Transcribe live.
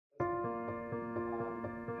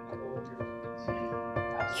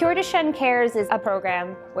CureDuchenne Cares is a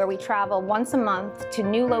program where we travel once a month to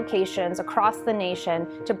new locations across the nation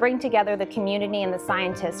to bring together the community and the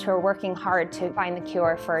scientists who are working hard to find the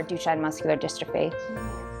cure for Duchenne muscular dystrophy.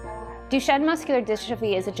 Duchenne muscular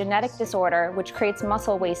dystrophy is a genetic disorder which creates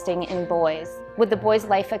muscle wasting in boys, with the boys'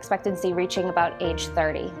 life expectancy reaching about age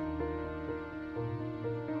 30.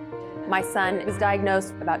 My son was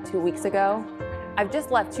diagnosed about 2 weeks ago. I've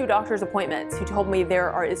just left 2 doctor's appointments who told me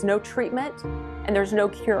there is no treatment and there's no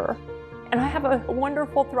cure. And I have a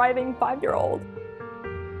wonderful, thriving 5-year-old.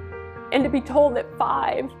 And to be told at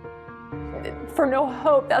 5, for no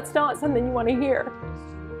hope, that's not something you want to hear.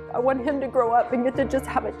 I want him to grow up and get to just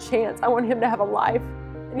have a chance. I want him to have a life.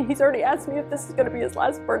 And he's already asked me if this is going to be his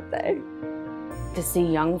last birthday. To see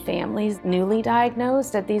young families newly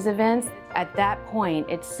diagnosed at these events, at that point,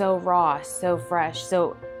 it's so raw, so fresh,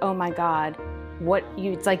 so, oh my God,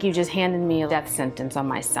 it's like you just handed me a death sentence on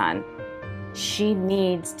my son. She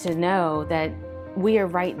needs to know that we are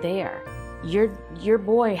right there. Your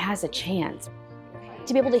boy has a chance.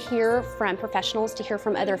 To be able to hear from professionals, to hear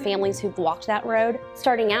from other families who've walked that road.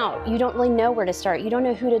 Starting out, you don't really know where to start. You don't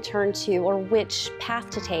know who to turn to or which path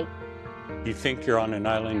to take. You think you're on an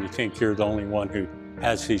island, you think you're the only one who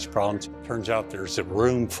has these problems. Turns out there's a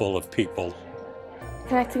room full of people.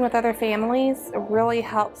 Connecting with other families really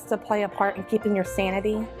helps to play a part in keeping your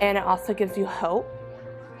sanity, and it also gives you hope.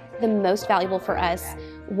 The most valuable for us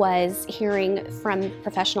was hearing from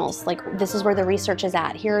professionals, like, this is where the research is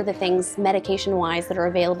at. Here are the things medication-wise that are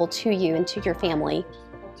available to you and to your family.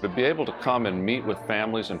 To be able to come and meet with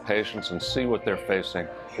families and patients and see what they're facing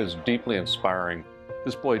is deeply inspiring.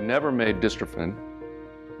 This boy never made dystrophin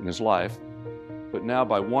in his life, but now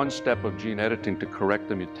by one step of gene editing to correct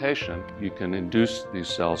the mutation, you can induce these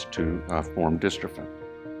cells to form dystrophin.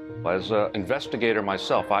 As an investigator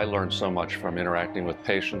myself, I learned so much from interacting with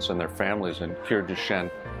patients and their families, and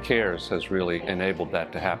CureDuchenne Cares has really enabled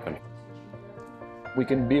that to happen. We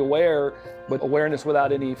can be aware, but awareness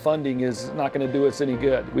without any funding is not going to do us any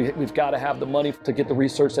good. We've got to have the money to get the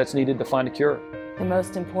research that's needed to find a cure. The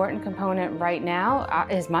most important component right now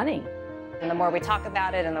is money. And the more we talk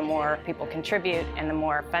about it and the more people contribute and the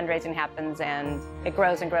more fundraising happens, and it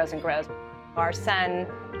grows and grows and grows. Our son,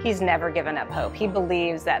 he's never given up hope. He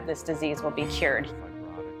believes that this disease will be cured.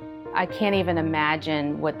 I can't even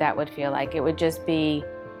imagine what that would feel like. It would just be,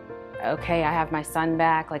 okay, I have my son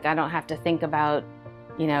back. Like, I don't have to think about,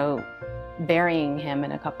 burying him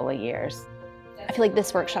in a couple of years. I feel like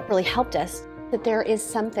this workshop really helped us, that there is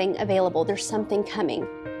something available, there's something coming.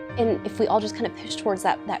 And if we all just kind of push towards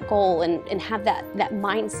that goal and have that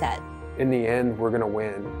mindset. In the end, we're going to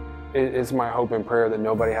win. It's my hope and prayer that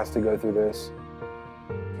nobody has to go through this.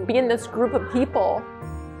 Be in this group of people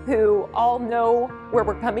who all know where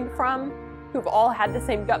we're coming from, who've all had the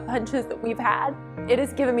same gut punches that we've had. It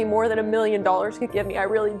has given me more than $1 million could give me. I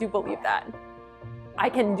really do believe that. I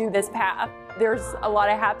can do this path. There's a lot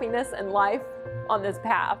of happiness and life on this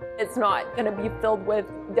path. It's not going to be filled with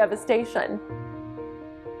devastation.